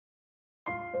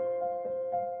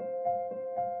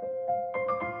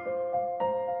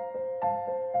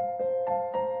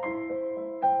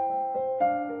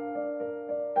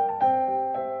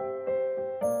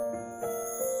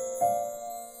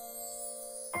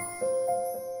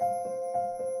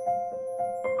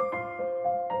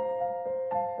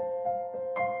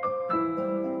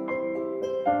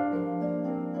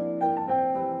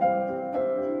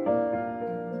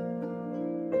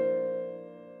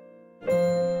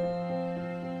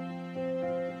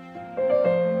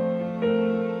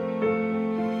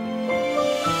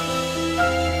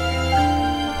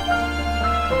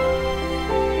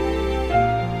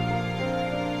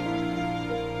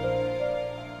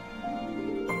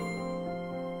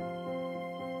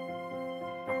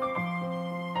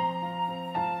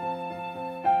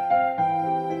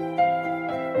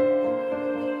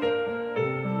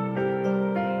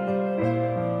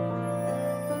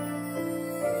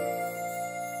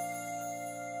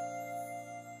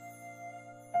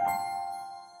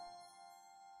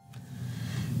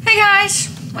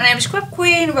My name is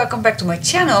Scrapqueen, welcome back to my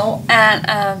channel,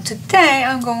 and today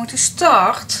I'm going to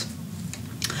start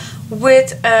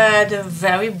with the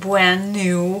very brand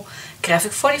new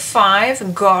Graphic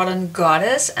 45 Garden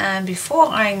Goddess. And before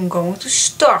I'm going to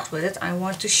start with it, I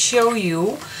want to show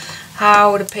you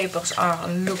how the papers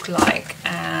look like.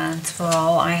 And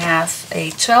well, I have a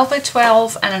 12 by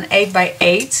 12 and an 8 by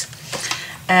 8.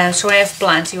 So I have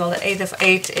plenty. Well, the 8 of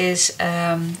 8 is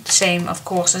same of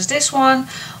course as this one,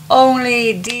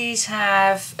 only these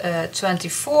have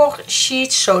 24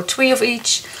 sheets, so 3 of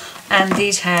each, and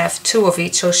these have 2 of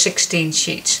each, so 16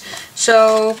 sheets.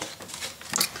 So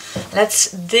let's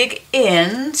dig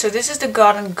in. So this is the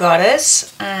Garden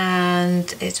Goddess,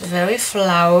 and it's very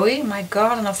flowery. My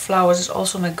garden of flowers is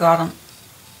also my garden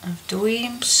of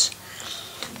dreams.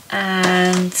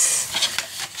 And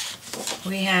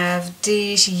we have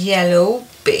these yellow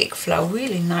big flowers,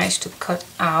 really nice to cut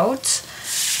out.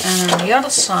 And on the other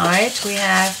side we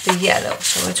have the yellow,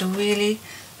 so it's really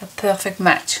a perfect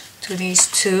match to these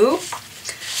two.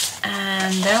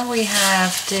 And then we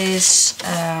have this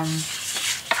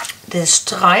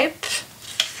stripe,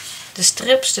 the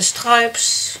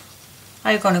stripes, how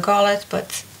you gonna call it,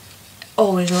 but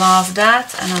always love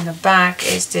that. And on the back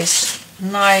is this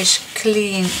nice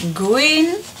clean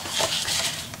green.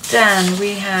 Then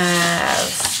we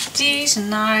have these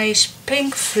nice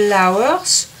pink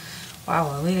flowers. Wow,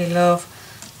 I really love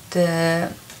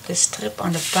the strip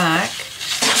on the back.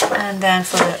 And then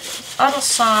for the other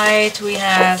side we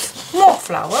have more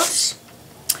flowers.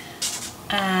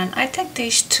 And I think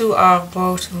these two are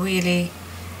both really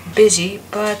busy,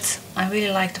 but I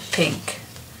really like the pink.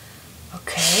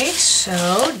 Okay,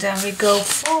 so then we go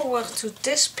forward to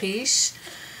this piece.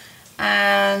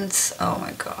 And oh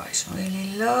my gosh, I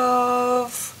really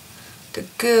love the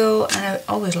girl, and I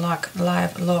always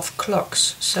love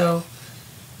clocks. So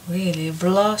really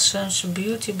blossoms,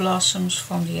 beauty blossoms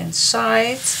from the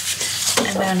inside.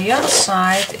 And then the other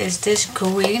side is this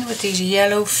green with these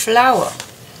yellow flower.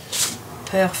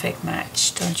 Perfect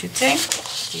match, don't you think?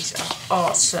 These are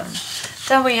awesome.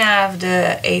 Then we have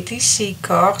the ATC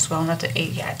cards. Well, not the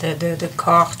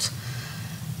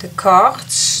the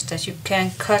cards that you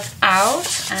can cut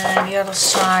out. And the other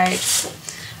side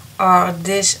are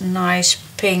this nice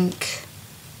pink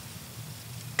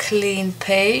clean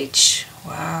page.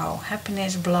 Wow,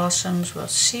 happiness blossoms where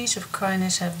seeds of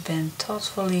kindness have been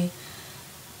thoughtfully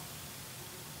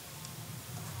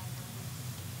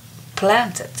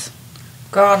planted.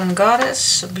 Garden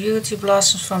Goddess, beauty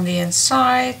blossoms from the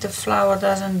inside. The flower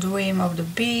doesn't dream of the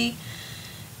bee,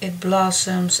 it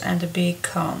blossoms and the bee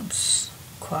comes.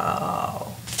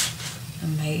 Wow,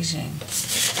 amazing,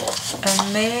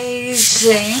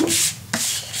 amazing.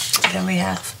 Then we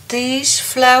have these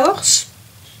flowers,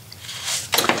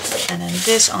 and then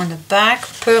this on the back,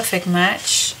 perfect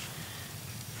match.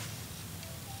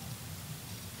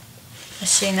 I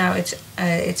see now it's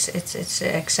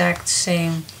the exact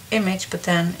same image, but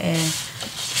then in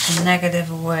a negative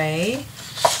way.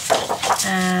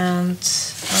 And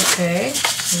okay,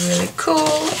 really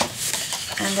cool.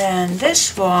 And then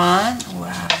this one,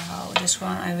 wow, this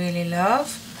one I really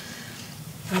love.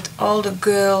 With all the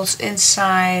girls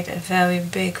inside a very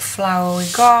big flowery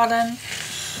garden.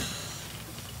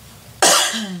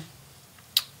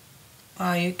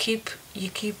 Wow, you keep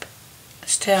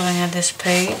staring at this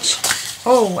page.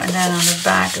 Oh, and then on the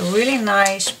back a really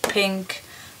nice pink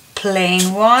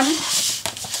plain one.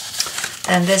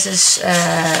 And this is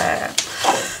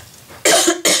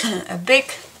a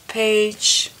big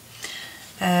page,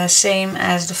 same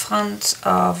as the front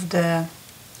of the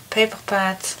paper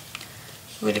pad.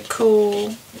 Really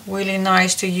cool, really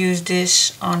nice to use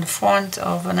this on the front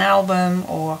of an album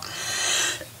or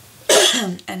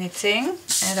anything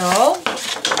at all.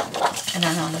 And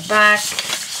then on the back,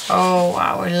 oh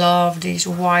wow, I love these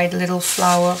white little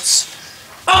flowers.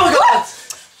 Oh my god!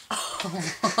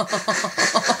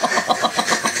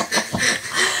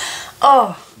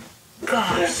 Oh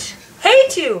gosh,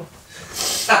 hate you!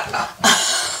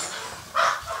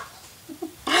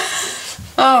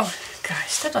 Oh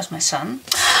guys, that was my son.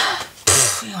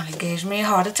 He only gave me a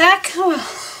heart attack.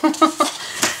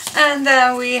 And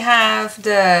then we have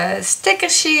the sticker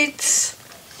sheets.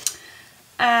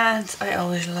 And I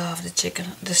always love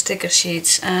the sticker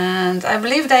sheets. And I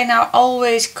believe they now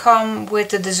always come with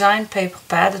the design paper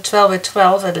pad, the 12 by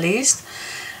 12 at least.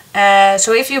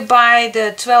 So if you buy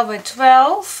the 12 by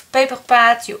 12 paper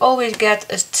pad, you always get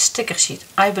a sticker sheet,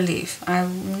 I believe.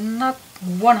 I'm not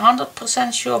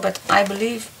 100% sure, but I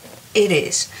believe it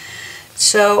is.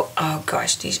 So, oh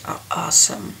gosh, these are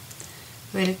awesome.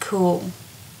 Really cool.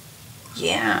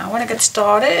 Yeah, I want to get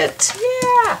started.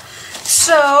 Yeah.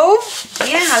 So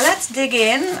yeah, let's dig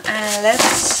in and let's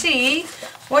see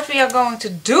what we are going to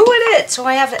do with it. So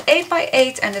I have the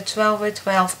 8x8 and the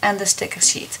 12x12 and the sticker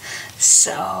sheet.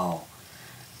 So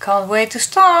can't wait to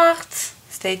start.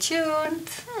 Stay tuned.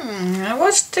 I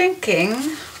was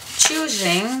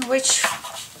choosing which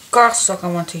cardstock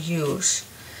I want to use.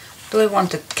 Do I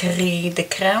want the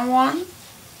creme one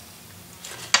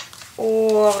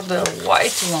or the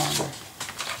white one?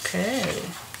 Okay.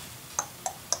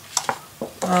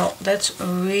 Well, that's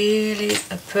really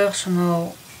a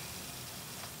personal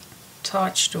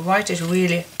touch. The white is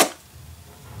really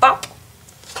pop,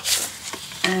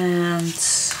 and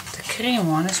the cream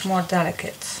one is more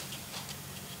delicate.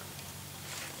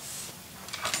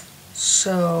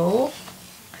 So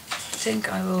I think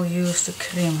I will use the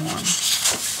cream one.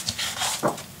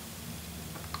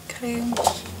 Cream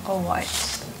or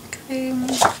white? Cream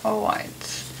or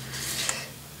white?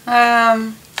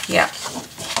 Yeah,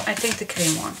 I think the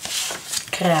cream one.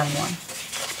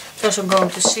 First I'm going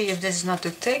to see if this is not too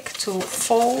thick to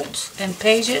fold in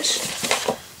pages,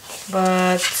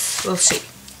 but we'll see.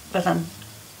 But I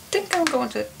think I'm going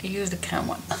to use the cream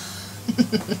one.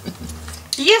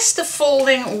 Yes, the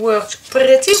folding works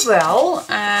pretty well,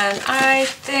 and I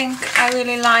think I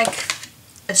really like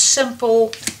a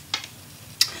simple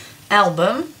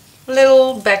album,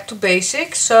 little back to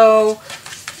basics. So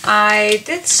I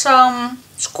did some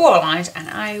score lines and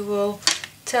I will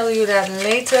tell you that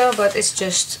later, but it's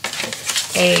just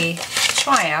a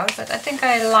tryout. But I think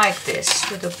I like this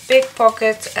with a big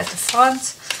pocket at the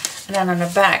front, and then on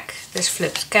the back this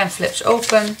can flips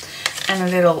open, and a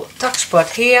little tuck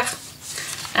spot here.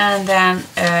 And then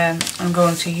I'm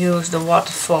going to use the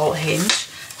waterfall hinge,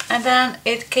 and then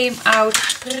it came out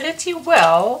pretty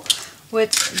well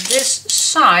with this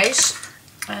size,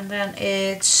 and then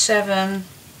it's 7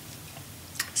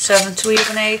 to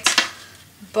even 8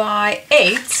 by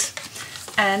 8,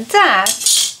 and that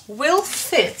will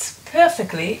fit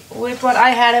perfectly with what I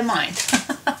had in mind.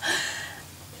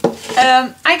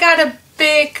 I got a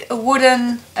big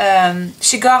wooden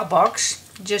cigar box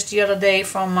just the other day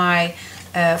from my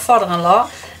father-in-law,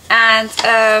 and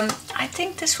I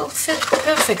think this will fit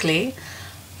perfectly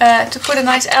to put a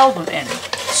nice album in.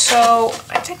 So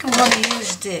I think I'm going to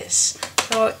use this.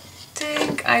 So I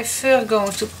think I'm first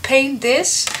going to paint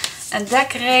this and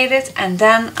decorate it, and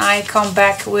then I come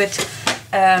back with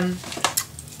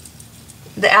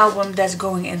the album that's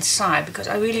going inside, because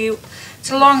it's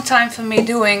a long time for me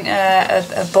doing a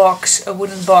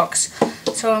wooden box,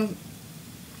 so I'm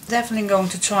definitely going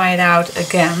to try it out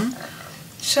again.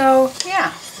 So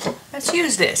yeah, let's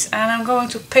use this, and I'm going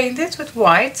to paint it with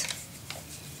white,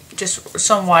 just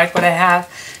some white what I have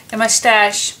in my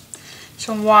stash,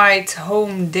 some white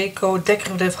home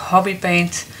decorative hobby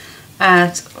paint,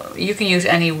 and you can use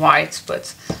any white,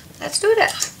 but let's do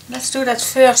that. Let's do that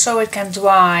first so it can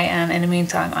dry, and in the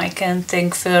meantime I can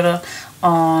think further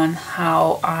on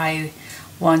how I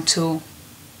want to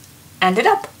end it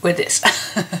up with this.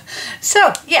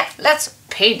 So yeah, let's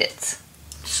paint it.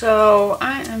 So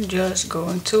I am just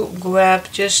going to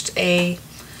grab just a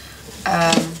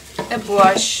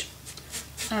brush,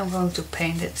 and I'm going to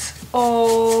paint it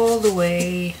all the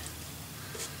way.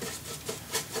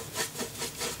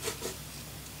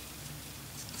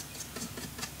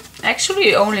 Actually,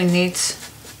 you only need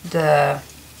the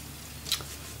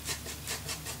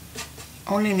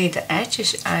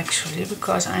edges actually,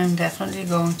 because I'm definitely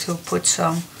going to put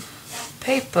some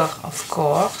paper, of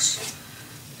course.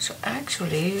 So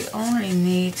actually you only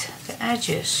need the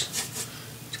edges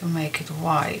to make it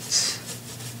white.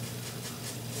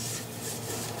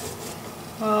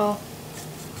 Well,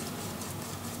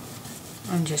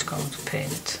 I'm just going to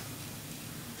paint it.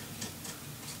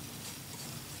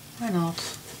 Why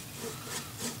not?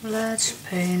 Let's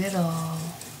paint it all.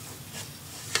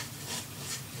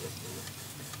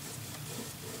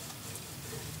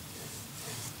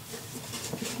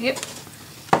 Yep,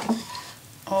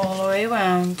 all the way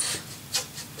around.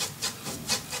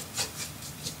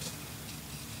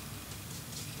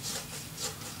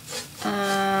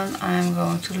 And I'm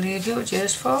going to leave you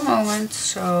just for a moment,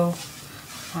 so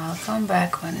I'll come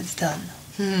back when it's done.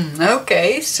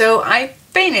 Okay, so I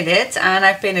painted it, and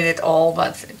I painted it all,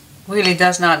 but it really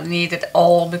does not need it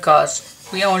all because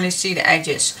we only see the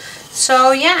edges.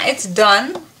 So yeah, it's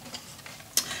done,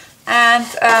 and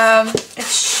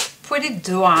it's pretty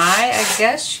dry, I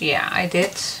guess. Yeah, I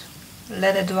did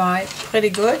let it dry pretty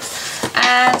good.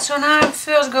 And so now I'm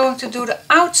first going to do the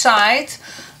outside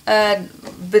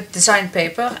with design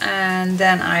paper, and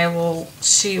then I will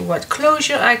see what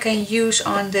closure I can use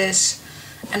on this,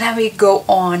 and then we go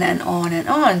on and on and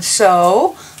on.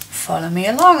 So follow me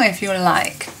along if you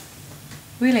like.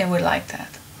 Really would like that.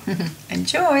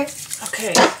 Enjoy.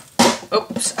 Okay.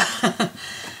 Oops.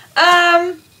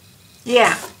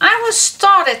 Yeah, I will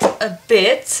start it a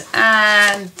bit,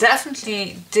 and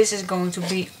definitely this is going to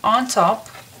be on top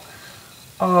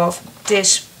of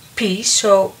this piece.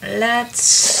 So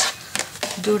let's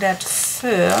do that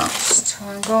first. So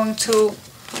I'm going to,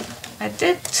 I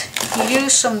did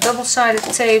use some double-sided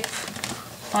tape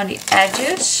on the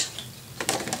edges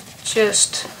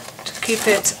just to keep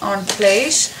it on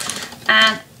place,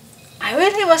 and I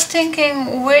really was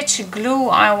thinking which glue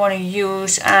I want to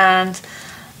use, and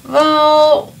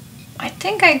well, I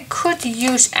think I could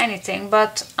use anything,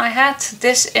 but I had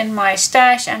this in my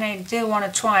stash and I did want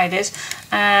to try this,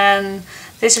 and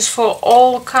this is for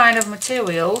all kind of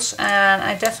materials, and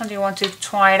I definitely want to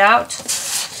try it out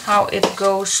how it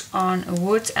goes on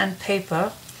wood and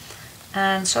paper.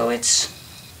 And so it's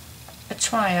a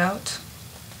tryout,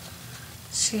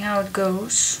 see how it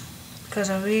goes, because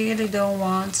I really don't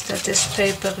want that this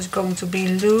paper is going to be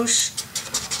loose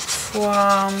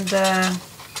from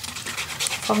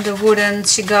the wooden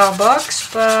cigar box,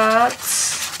 but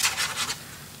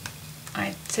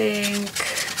I think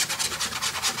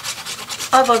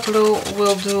other glue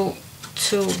will do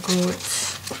too good.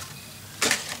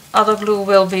 Other glue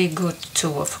will be good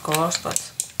too, of course,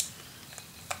 but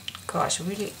gosh,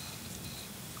 really,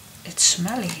 it's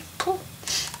smelly. Pooh.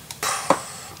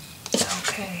 It's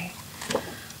okay.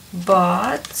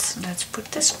 But let's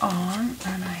put this on,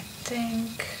 and I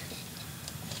think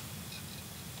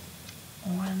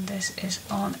when this is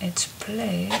on its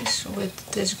place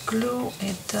with this glue,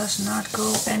 it does not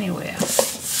go anywhere.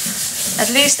 At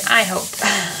least I hope.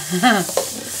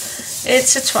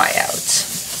 It's a tryout.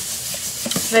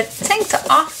 But I think the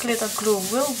art glitter glue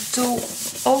will do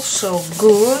also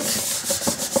good.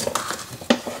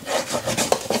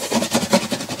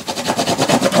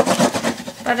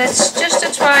 But it's just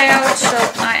a tryout, so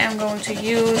I am going to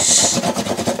use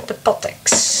the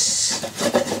Potex.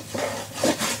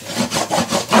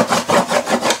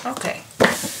 Okay,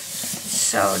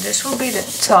 so this will be the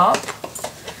top.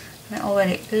 I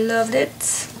already loved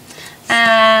it.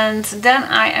 And then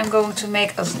I am going to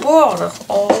make a border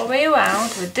all the way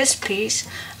around with this piece.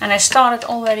 And I started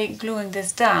already gluing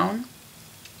this down.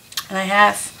 And I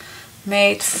have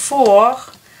made 4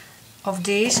 of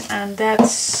these, and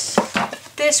that's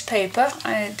this paper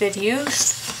I did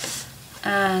use.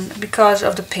 And because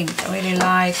of the pink, I really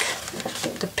like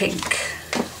the pink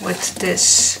with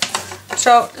this.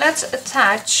 So let's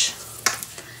attach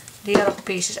the other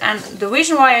pieces. And the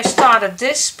reason why I started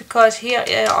this, because here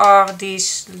are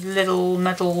these little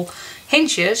metal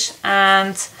hinges,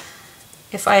 and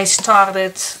if I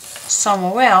started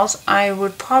somewhere else I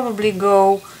would probably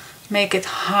go make it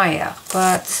higher,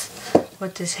 but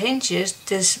with these hinges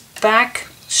this back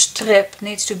strip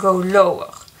needs to go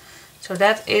lower. So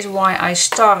that is why I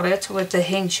started with the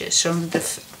hinges. So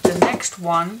the next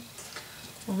one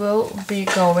will be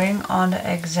going on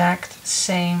the exact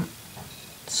same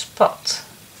spot,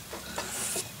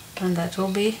 and that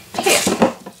will be here.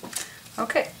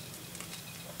 Okay,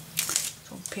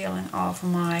 so peeling off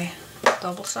my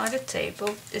double-sided tape.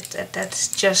 That's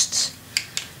just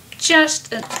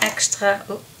an extra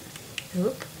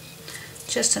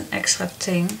just an extra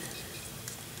thing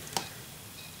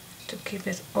to keep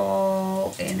it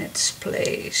all in its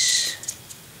place.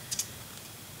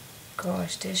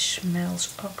 Gosh, this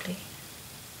smells ugly.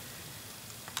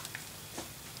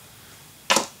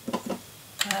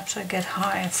 Perhaps I get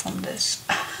higher from this.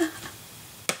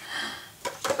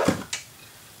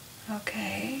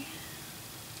 Okay.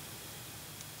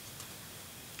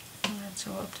 Let's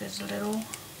rub this a little.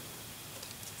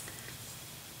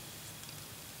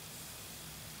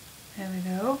 There we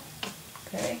go.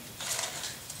 Okay.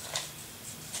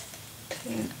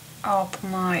 Clean up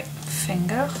my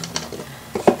finger.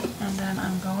 And then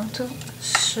I'm going to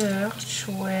search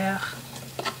where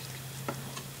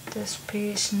this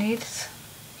piece needs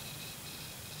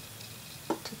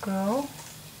to go.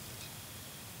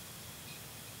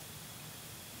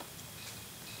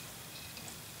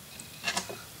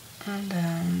 And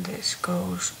then this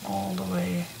goes all the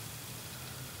way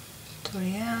to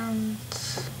the end.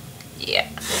 Yeah,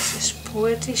 this is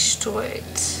pretty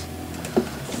straight,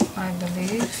 I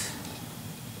believe.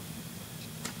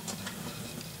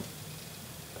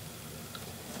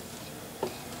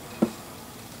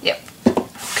 Yep,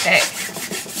 okay.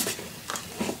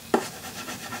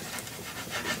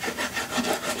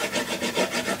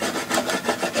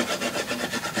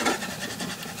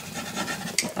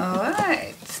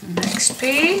 Alright, next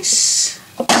piece.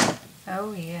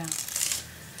 Oh yeah.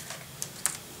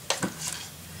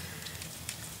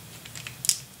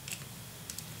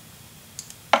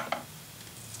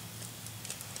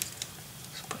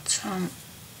 some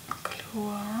glue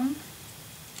on.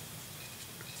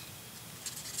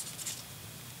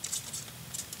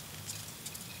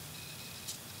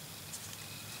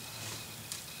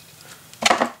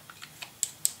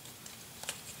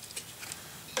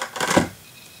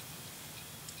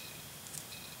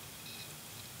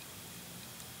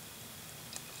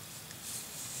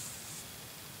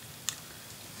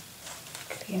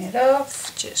 Clean it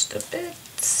off just a bit.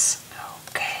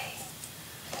 Okay.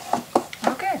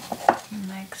 Okay.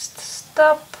 Next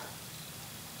step.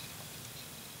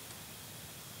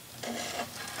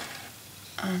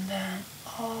 And then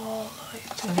all the way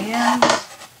to the end.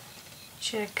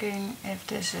 Checking if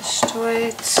this is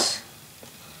straight.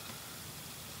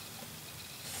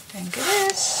 I think it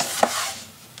is.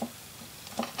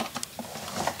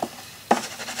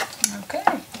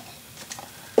 Okay.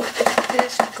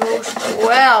 This goes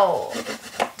well.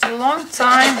 It's a long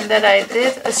time that I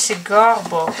did a cigar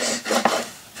box.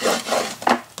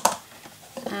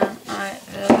 And I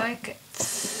like it.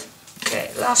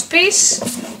 Okay, last piece.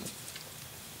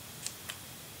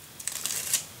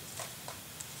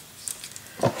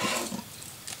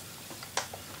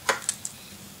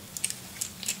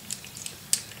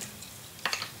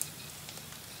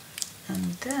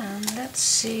 And then let's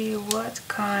see what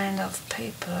kind of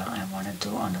paper I want to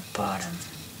do on the bottom.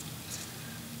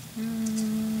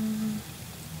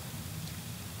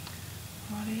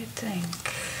 What do you think?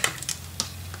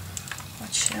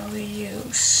 What shall we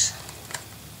use?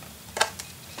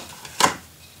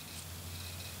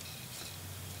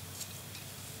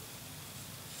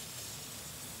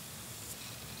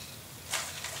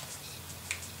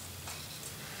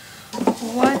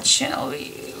 What shall we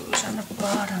use on the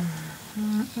bottom?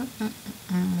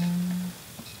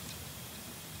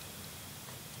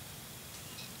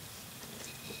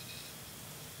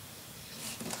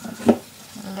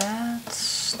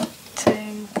 Let's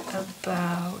think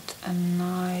about a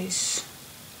nice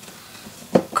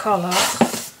color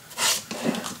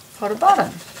for the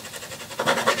bottom.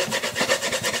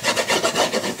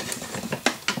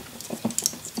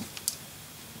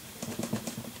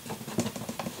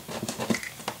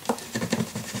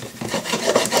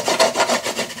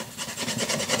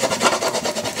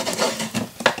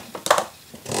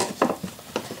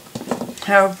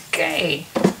 Okay,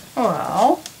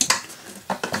 well,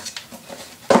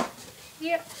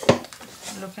 yeah,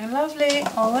 looking lovely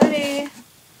already.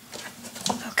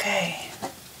 Okay,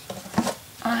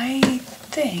 I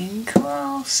think,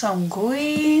 well, some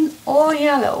green or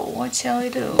yellow. What shall we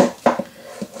do?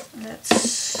 Let's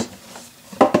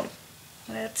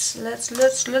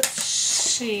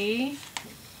see.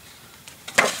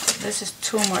 This is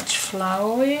too much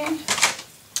flowery.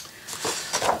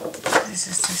 This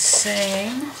is the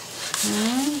same.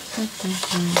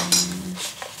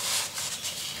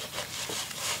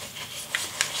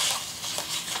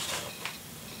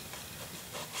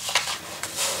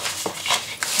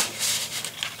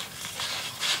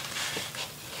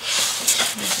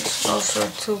 This is also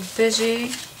too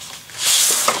busy.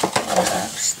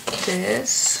 Perhaps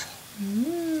this.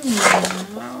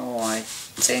 No, I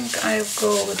think I'll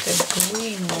go with the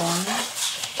green one.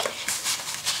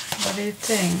 What do you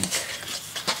think?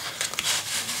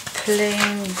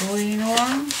 Plain green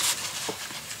one.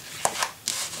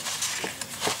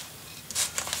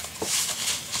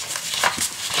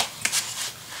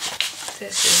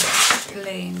 This is a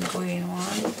plain green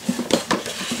one.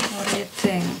 What do you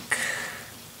think?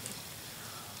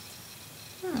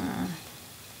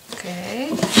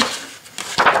 Okay.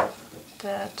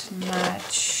 That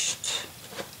matched.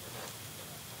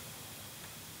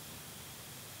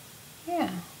 Yeah.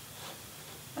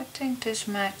 I think this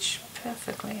matched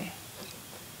perfectly.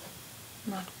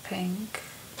 Not pink.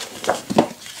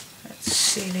 Let's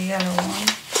see the yellow one.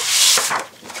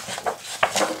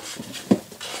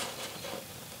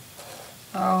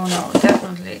 Oh no,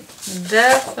 definitely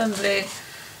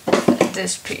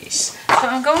this piece. So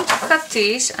I'm going to cut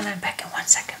these and I'm back in 1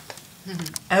 second.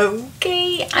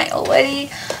 Okay, I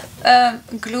already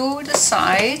glued the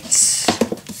sides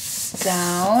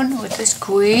down with this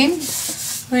green.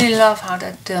 Really love how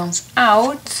that turns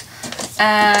out.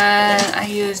 And I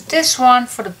use this one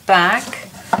for the back.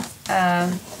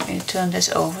 You turn this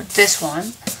over, this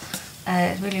one.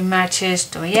 It really matches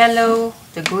the yellow,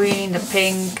 the green, the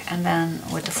pink, and then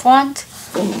with the front.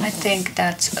 I think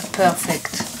that's a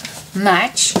perfect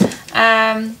match.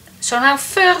 So now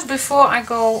first, before I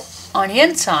go on the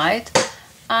inside,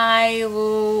 I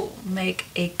will make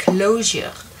a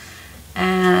closure.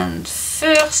 And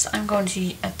first I'm going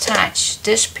to attach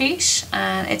this piece,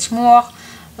 and it's more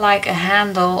like a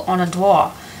handle on a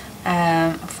drawer.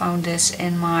 I found this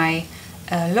in my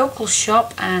local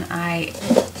shop, and I'm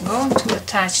going to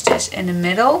attach this in the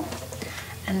middle,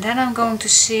 and then I'm going to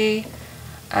see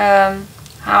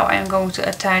how I'm going to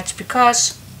attach,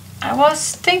 because I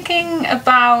was thinking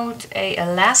about a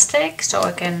elastic so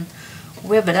I can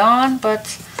whip it on,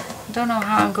 but I don't know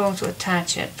how I'm going to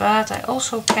attach it. But I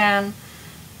also can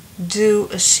do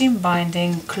a seam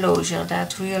binding closure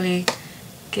that really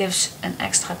gives an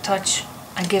extra touch.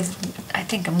 I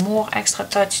think a more extra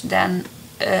touch than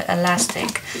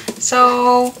elastic.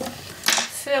 So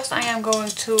first I am going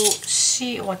to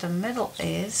see what the middle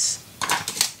is,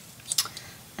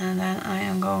 and then I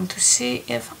am going to see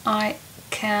if I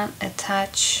can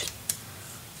attach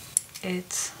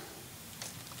it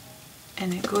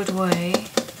in a good way.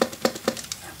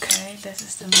 Okay, this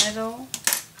is the middle.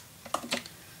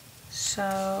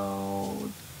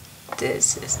 So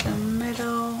this is the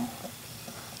middle.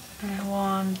 I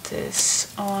want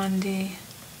this on the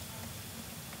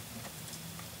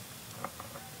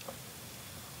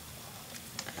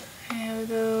here we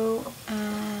go,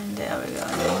 and there we go.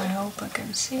 I hope I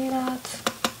can see that.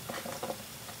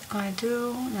 I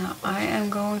do. Now I am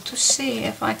going to see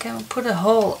if I can put a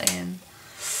hole in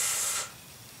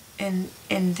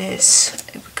this,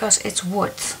 because it's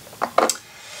wood.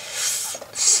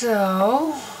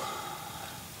 So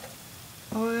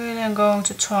I'm going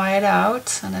to try it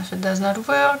out, and if it does not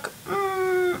work,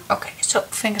 okay, so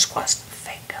fingers crossed,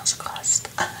 fingers crossed.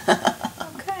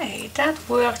 Okay, that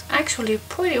worked actually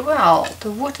pretty well.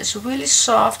 The wood is really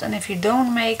soft, and if you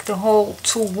don't make the hole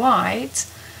too wide,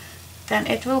 then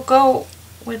it will go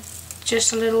with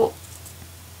just a little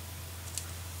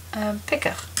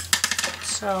picker.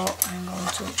 So I'm going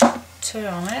to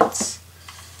turn it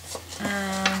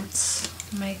and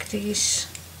make these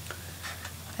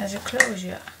as a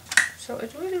closure. So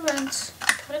it really went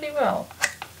pretty well.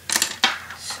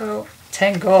 So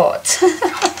thank God.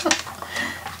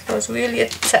 It was really a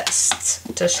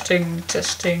test. Testing,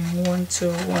 1,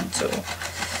 2, 1, 2.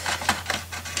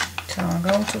 So I'm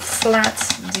going to flat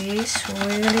these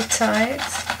really tight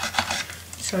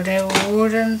so they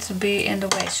wouldn't be in the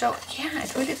way. So yeah,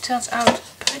 it really turns out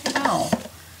pretty well.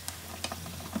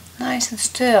 Nice and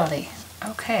sturdy.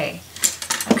 Okay.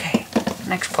 Okay,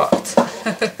 next part.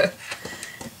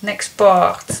 Next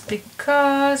part,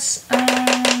 because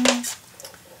I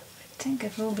think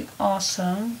it will be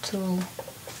awesome to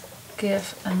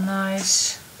give a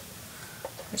nice,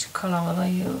 which color will I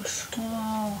use?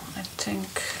 Oh, I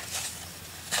think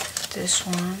this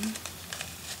one.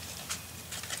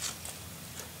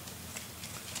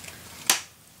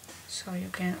 So you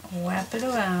can wrap it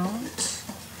around.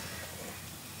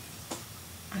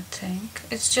 I think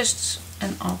it's just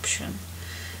an option.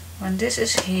 When this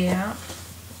is here,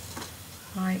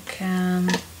 I can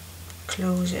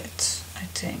close it, I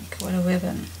think, with a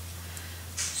ribbon.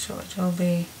 So it will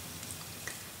be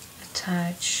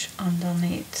attached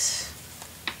underneath.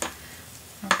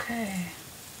 Okay.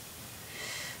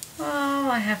 Well,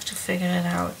 I have to figure it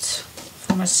out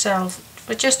for myself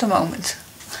for just a moment.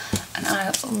 And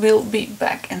I will be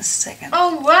back in a second.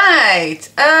 Alright,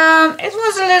 it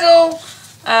was a little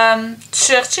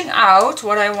searching out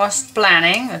what I was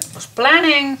planning. I was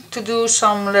planning to do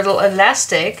some little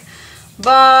elastic,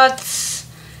 but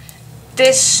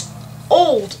this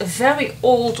old, very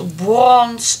old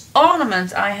bronze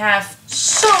ornament I have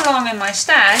so long in my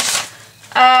stash,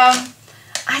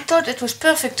 I thought it was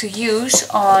perfect to use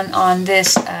on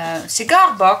this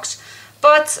cigar box,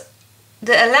 but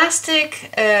the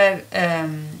elastic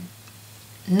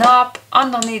knob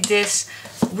underneath this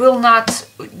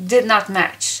did not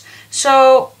match.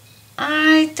 So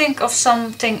I think of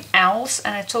something else,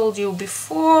 and I told you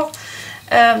before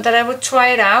that I would try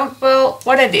it out. Well,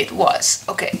 what I did was,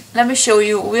 okay, let me show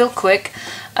you real quick.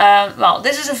 Well,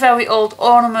 this is a very old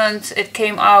ornament. It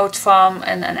came out from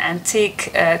an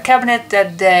antique cabinet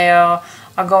that they are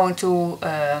going to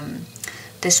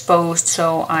dispose,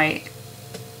 so I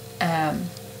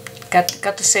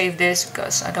got to save this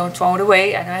because I don't throw it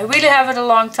away, and I really have it a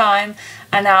long time,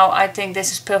 and now I think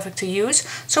this is perfect to use.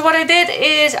 So what I did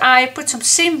is I put some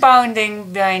seam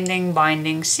binding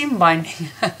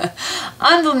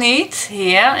underneath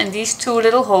here in these two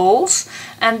little holes,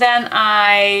 and then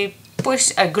I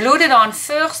glued it on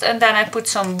first, and then I put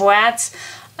some brads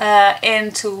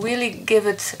in to really give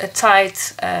it a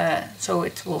tight, so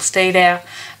it will stay there.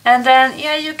 And then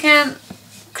yeah, you can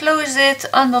close it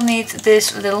underneath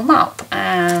this little knob,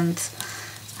 and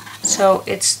so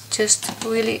it's just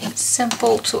really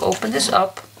simple to open this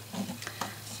up,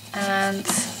 and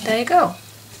there you go.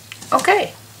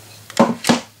 Okay,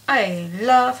 I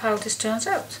love how this turns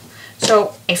out.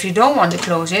 So if you don't want to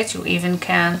close it, you even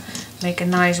can make a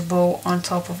nice bow on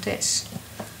top of this.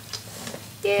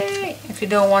 Yay! If you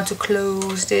don't want to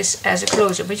close this as a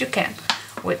closure, but you can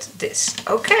with this.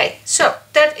 Okay, so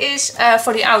that is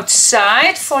for the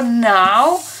outside for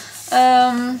now.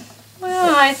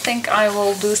 Well, I think I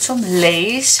will do some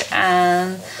lace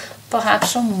and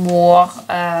perhaps some more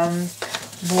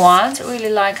bond.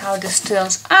 Really like how this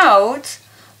turns out,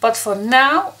 but for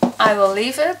now I will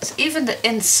leave it. Even the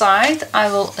inside I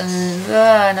will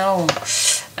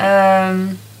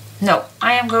no,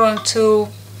 I am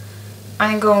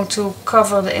going to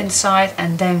cover the inside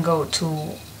and then go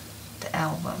to the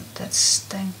album. That's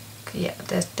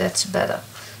better,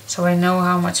 so I know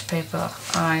how much paper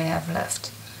I have left.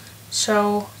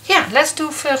 So yeah, let's do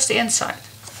first the inside.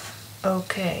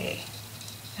 Okay,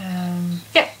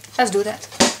 yeah, let's do that.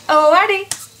 Alrighty,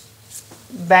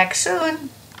 back soon.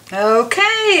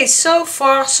 Okay, so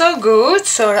far so good.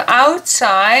 So the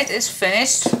outside is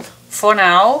finished for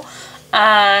now,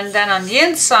 and then on the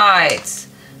inside,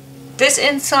 this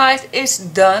inside is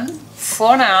done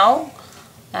for now,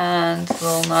 and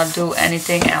we'll not do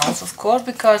anything else, of course,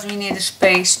 because we need a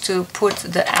space to put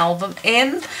the album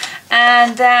in.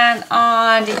 And then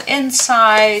on the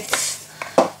inside,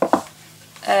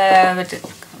 with the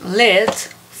lid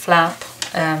flap,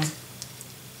 I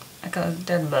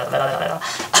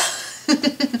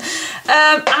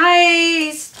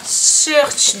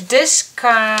searched this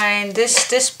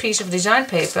piece of design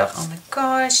paper. Oh my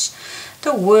gosh,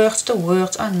 the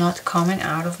words are not coming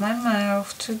out of my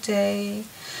mouth today.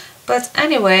 But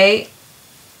anyway,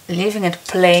 leaving it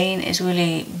plain is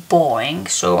really boring,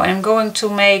 so I'm going to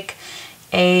make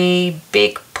a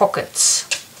big pocket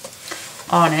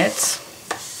on it.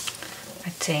 I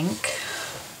think,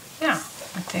 yeah,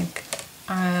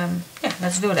 yeah,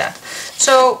 let's do that.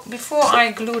 So before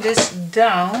I glue this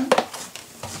down,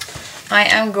 I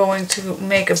am going to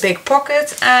make a big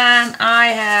pocket, and I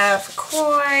have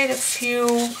quite a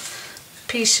few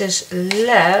pieces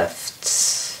left.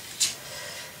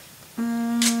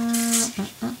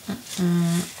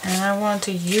 And I want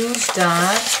to use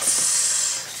that.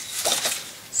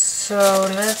 So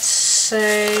let's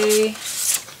say,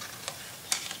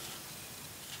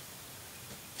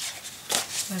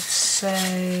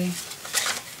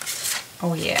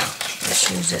 oh yeah, let's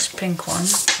use this pink one.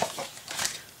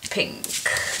 Pink,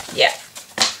 yeah.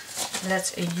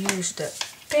 Let's use the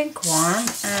pink one,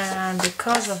 and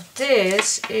because of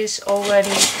this is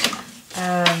already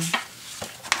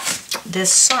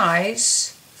this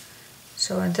size,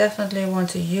 so I definitely want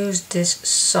to use this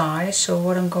size. So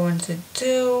what I'm going to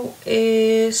do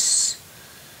is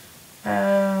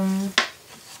I'm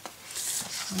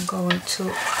going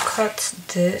to cut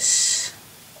this.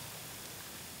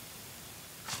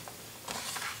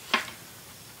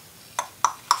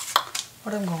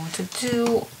 What I'm going to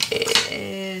do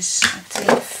is, I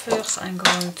think first I'm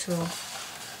going to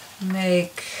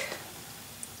make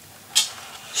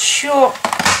sure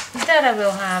that I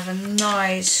will have a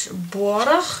nice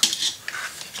border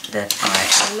that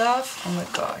I love. Oh my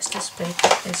gosh, this paper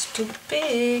is too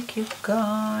big, you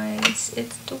guys.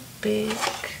 It's too big.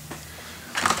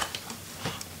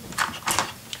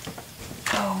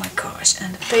 Oh my gosh,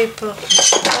 and the paper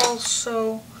is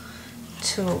also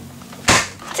too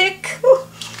thick. Woo.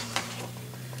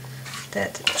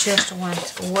 That just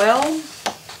went well.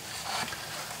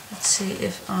 Let's see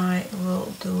if I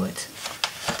will do it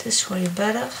this way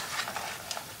better.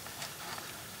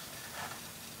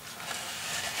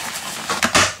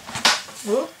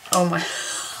 Whoa. Oh my.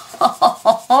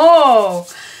 Oh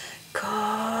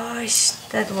gosh,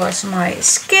 that was my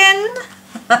skin.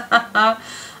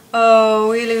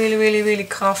 Oh, really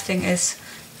crafting is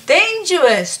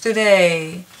dangerous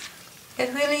today.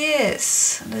 It really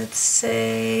is. Let's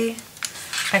say,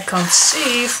 I can't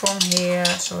see from here,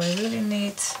 so I really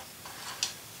need,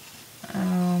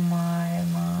 oh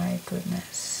my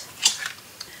goodness.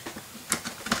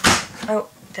 Oh,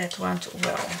 that went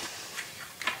well.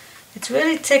 It's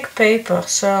really thick paper,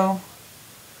 so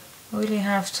I really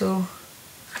have to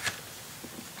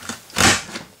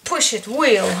push it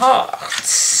real hard.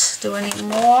 Do I need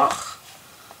more?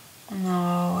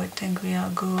 No, I think we are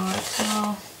good.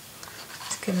 So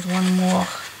let's give it one more.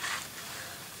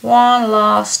 One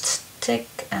last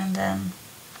tick, and then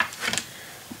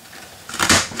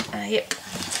here.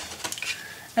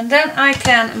 And then I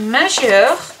can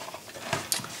measure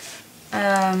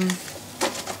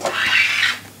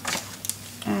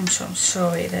I'm so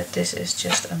sorry that this is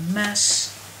just a mess.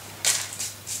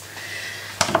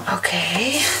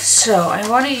 Okay, so I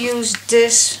want to use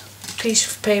this piece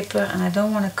of paper, and I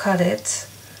don't want to cut it.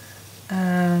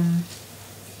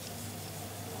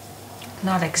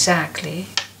 Not exactly,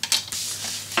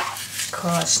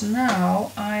 because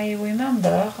now I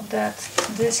remember that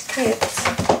this kit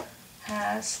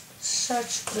has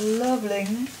such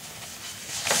loving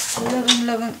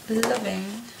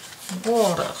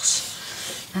borders,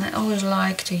 and I always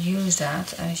like to use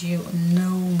that, as you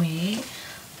know me.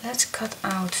 Let's cut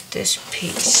out this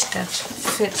piece that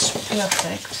fits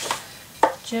perfect,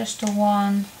 just the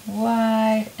one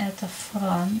right at the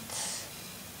front.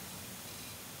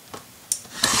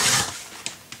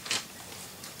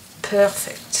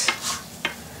 Perfect.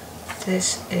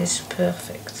 This is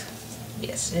perfect.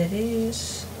 Yes, it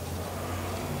is.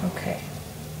 Okay,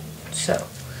 so,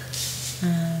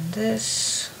 and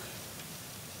this.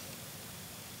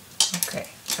 Okay,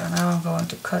 so now I'm going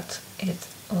to cut it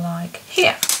like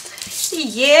here.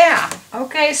 Yeah,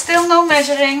 okay, still no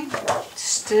measuring.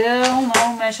 Still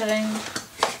no measuring.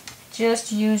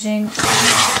 Just using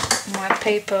my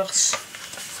papers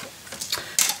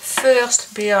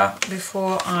first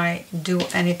before I do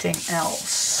anything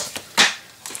else,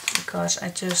 because I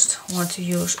just want to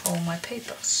use all my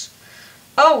papers.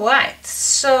 Alright,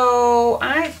 so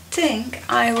I think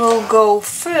I will go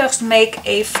first make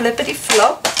a flippity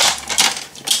flop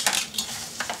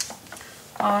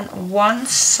on one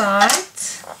side.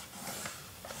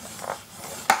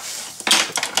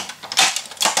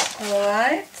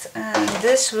 Alright, and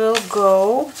this will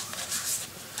go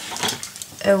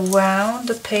around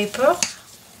the paper.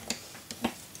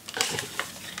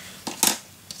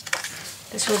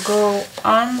 This will go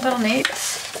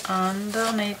underneath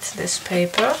this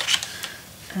paper,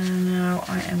 and now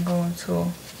I am going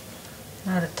to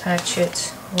not attach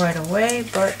it right away,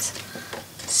 but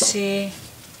see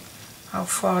how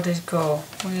far this goes.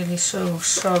 Really so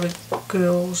sorry,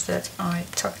 girls, that I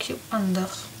tuck you under,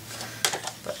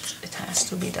 but it has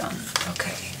to be done.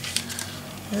 Okay.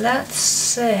 Let's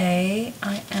say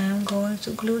I am going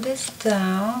to glue this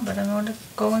down, but I'm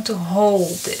going to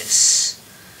hold this.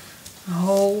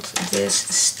 Hold this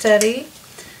steady,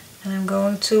 and I'm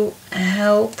going to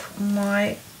help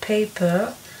my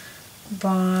paper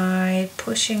by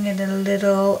pushing it a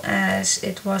little, as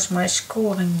it was my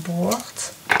scoring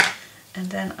board. And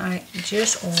then I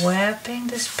just wrapping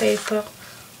this paper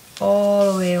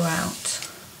all the way around.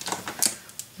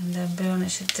 And then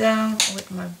burnish it down with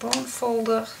my bone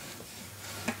folder,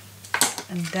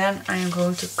 and then I am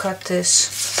going to cut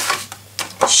this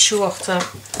shorter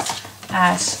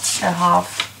as a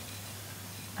half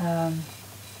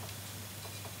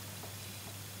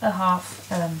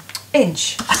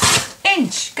inch.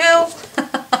 Inch, girl.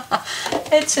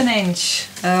 It's an inch.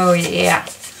 Oh yeah,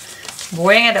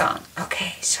 bring it on.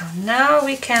 Okay, so now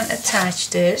we can attach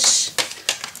this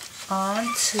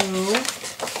onto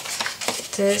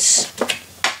this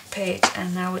page,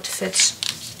 and now it fits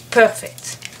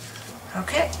perfect.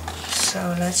 Okay,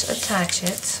 so let's attach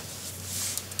it,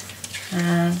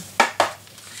 and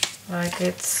like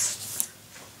it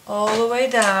all the way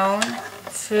down.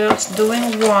 First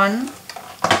doing one,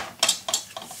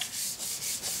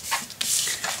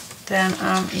 then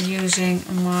I'm using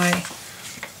my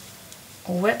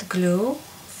wet glue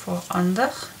for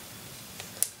under.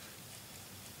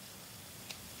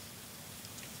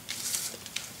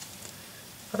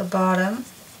 For the bottom,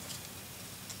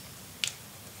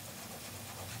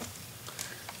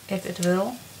 if it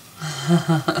will.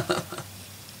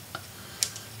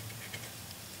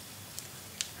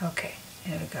 Okay,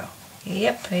 here we go.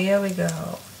 Yep, here we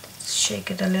go.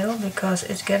 Shake it a little because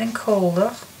it's getting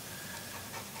colder,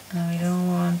 and we don't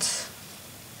want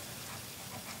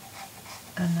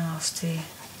a nasty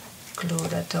glue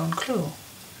that don't glue.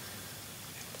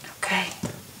 Okay,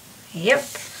 yep.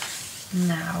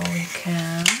 Now we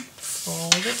can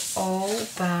fold it all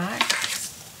back,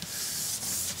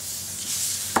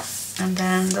 and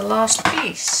then the last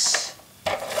piece.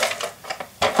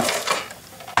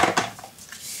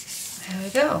 There we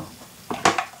go.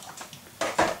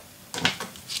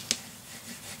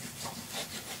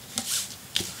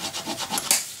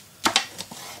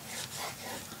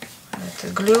 Let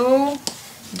the glue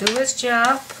do its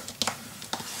job.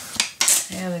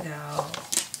 There we go.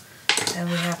 Then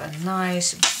we have a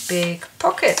nice big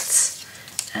pocket,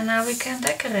 and now we can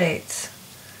decorate.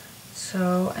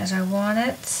 So as I want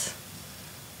it,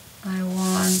 I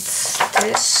want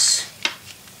this.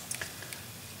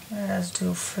 Let's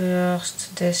do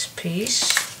first this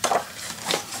piece.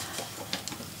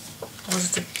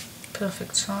 What's the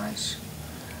perfect size?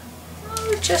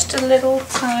 Oh, just a little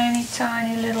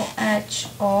tiny little edge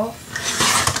off.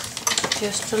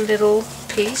 Just a little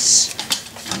piece.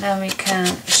 And then we can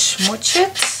smooch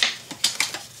it.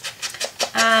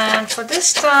 And for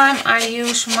this time I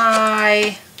use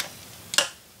my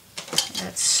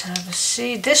Let's have a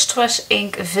see. Distress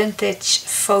ink vintage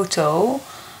photo.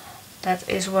 That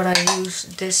is what I use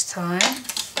this time.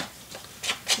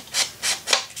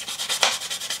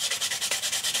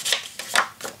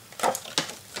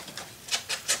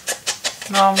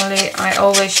 Normally I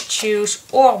always choose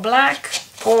or black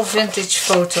or vintage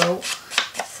photo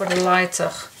for the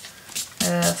lighter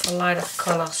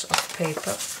colors of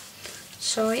paper.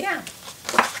 So yeah.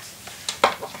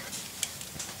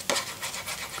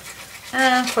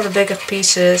 And for the bigger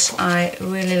pieces I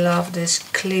really love this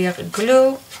clear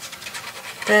glue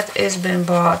that has been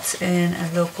bought in a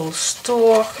local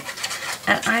store,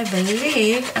 and I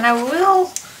believe, and I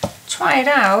will try it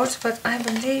out, but I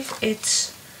believe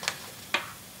it's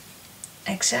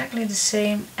exactly the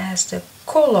same as the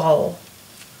coral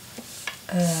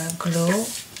glue,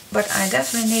 but I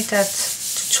definitely need that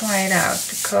to try it out,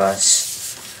 because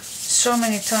so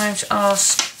many times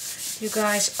you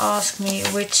guys ask me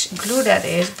which glue that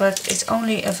is, but it's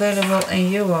only available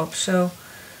in Europe, so,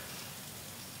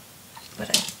 but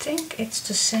I think it's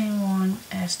the same one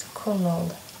as the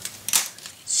coral,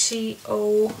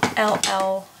 C-O-L-L-A-L,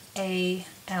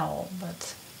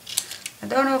 but I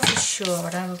don't know for sure,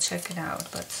 but I will check it out.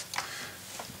 But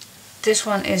this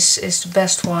one is the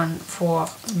best one for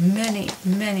many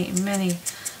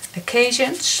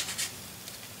occasions.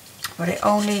 But I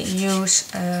only use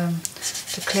the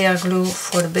clear glue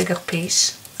for the bigger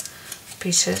pieces,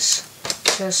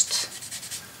 just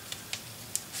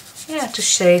to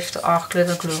save the arc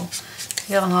glitter glue.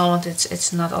 Here in Holland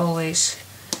it's not always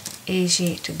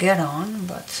easy to get on,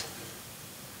 but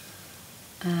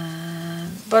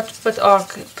the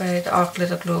arc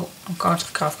glitter glue on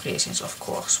countercraft reasons, of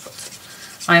course. But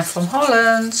I'm from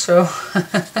Holland, so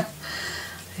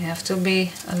I have to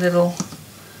be a little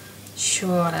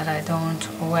sure that I don't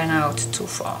run out too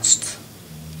fast,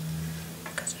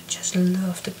 because I just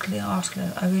love the clear arc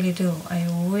glitter. I really do. I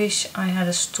wish I had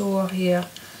a store here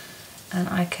and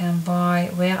I can buy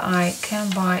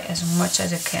as much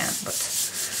as I can, but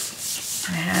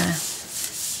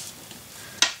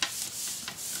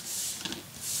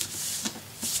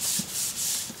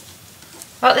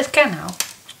well, it can now,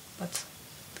 but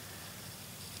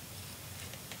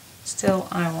still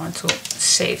I want to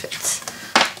save it.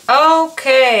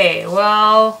 Okay,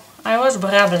 well, I was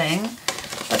babbling,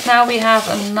 but now we have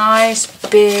a nice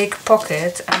big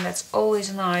pocket, and that's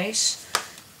always nice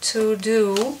to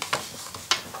do.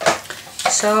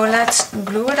 So let's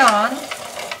glue it on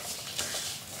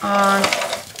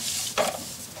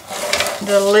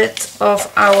the lid of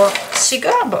our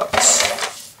cigar box.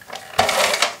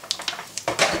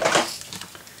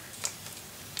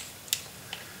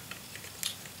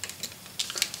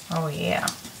 Oh yeah,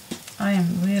 I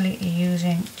am really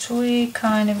using 3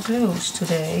 kind of glues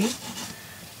today.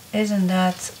 Isn't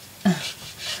that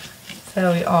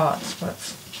very odd? But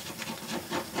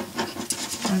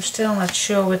I'm still not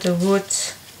sure with the wood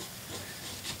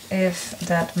if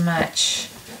that match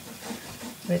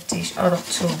with these other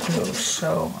 2 glues.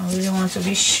 So I really want to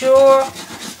be sure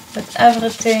that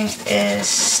everything is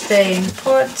staying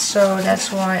put. So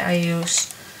that's why I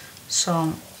use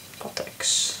some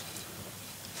Protex.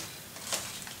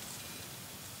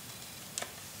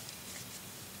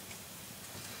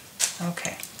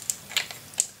 Okay,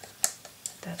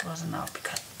 that was enough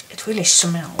because it really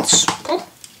smells. Oh,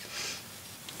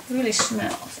 it really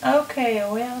smells. Okay,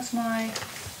 where's my...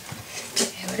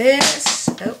 Here it is.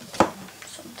 Oh,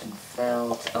 something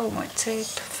fell. Oh, my tape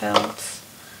fell.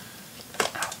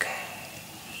 Okay,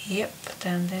 yep,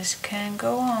 then this can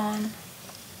go on.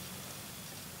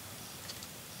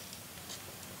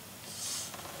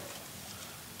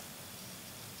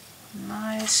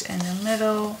 Nice in the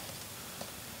middle,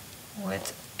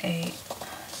 with a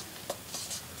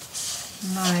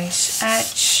nice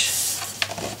edge.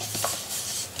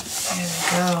 There we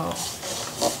go.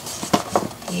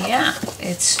 Yeah,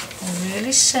 it's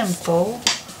really simple,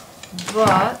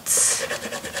 but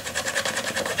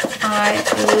I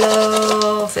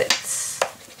love it.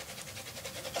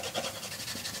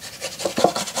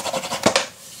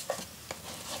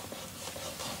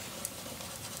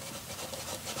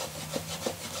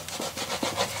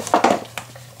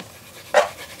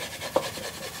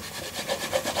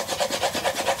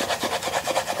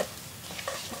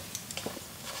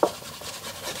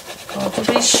 To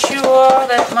be sure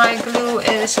that my glue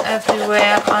is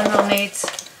everywhere underneath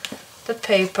the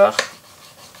paper,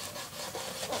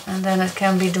 and then it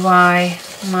can be dry,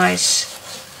 nice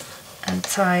and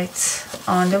tight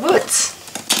on the wood.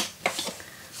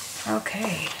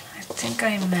 Okay, I think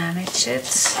I managed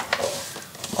it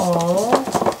all.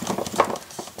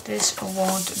 This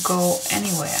won't go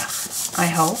anywhere, I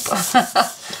hope.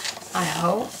 I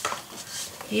hope.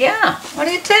 Yeah, what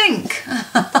do you think?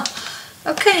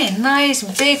 Okay, nice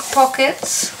big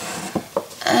pockets.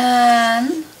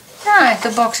 And yeah,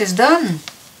 the box is done.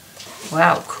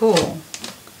 Wow, cool.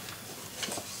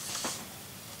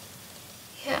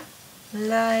 Yeah,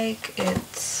 like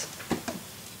it.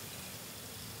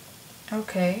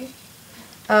 Okay.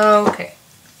 Okay.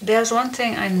 There's one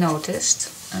thing I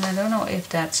noticed, and I don't know if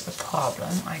that's a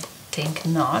problem. I think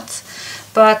not.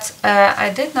 But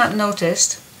I did not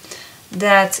notice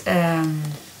that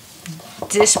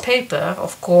this paper,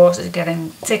 of course, is getting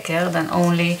thicker than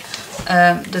only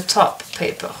the top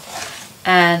paper.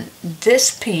 And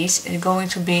this piece is going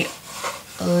to be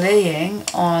laying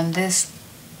on this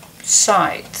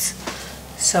side.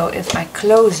 So if I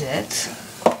close it,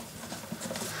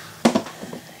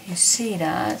 you see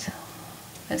that?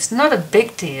 It's not a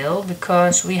big deal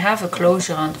because we have a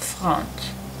closure on the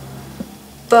front.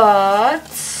 But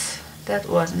that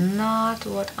was not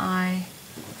what I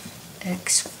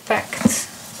expect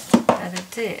that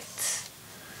it did.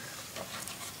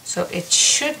 So it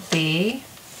should be,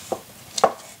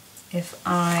 if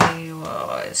I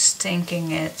was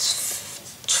thinking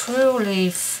it's truly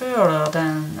further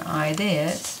than I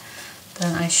did,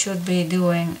 then I should be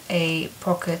doing a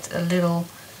pocket a little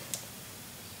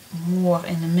more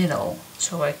in the middle.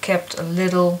 So I kept a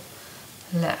little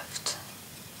left.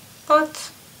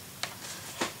 But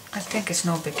I think it's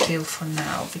no big deal for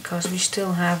now, because we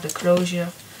still have the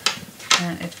closure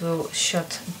and it will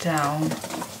shut down.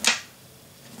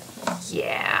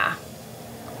 Yeah.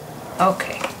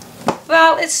 Okay.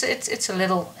 Well, it's a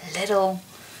little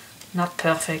not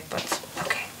perfect, but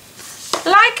okay.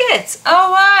 Like it.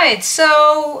 All right.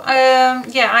 So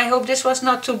yeah, I hope this was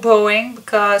not too boring,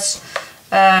 because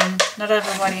not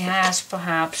everybody has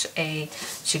perhaps a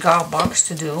cigar box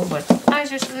to do, but I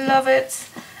just love it.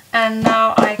 And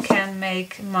now I can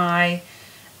make my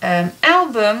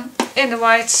album in the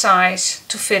right size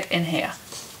to fit in here.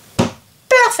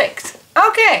 Perfect.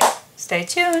 Okay, stay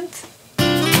tuned.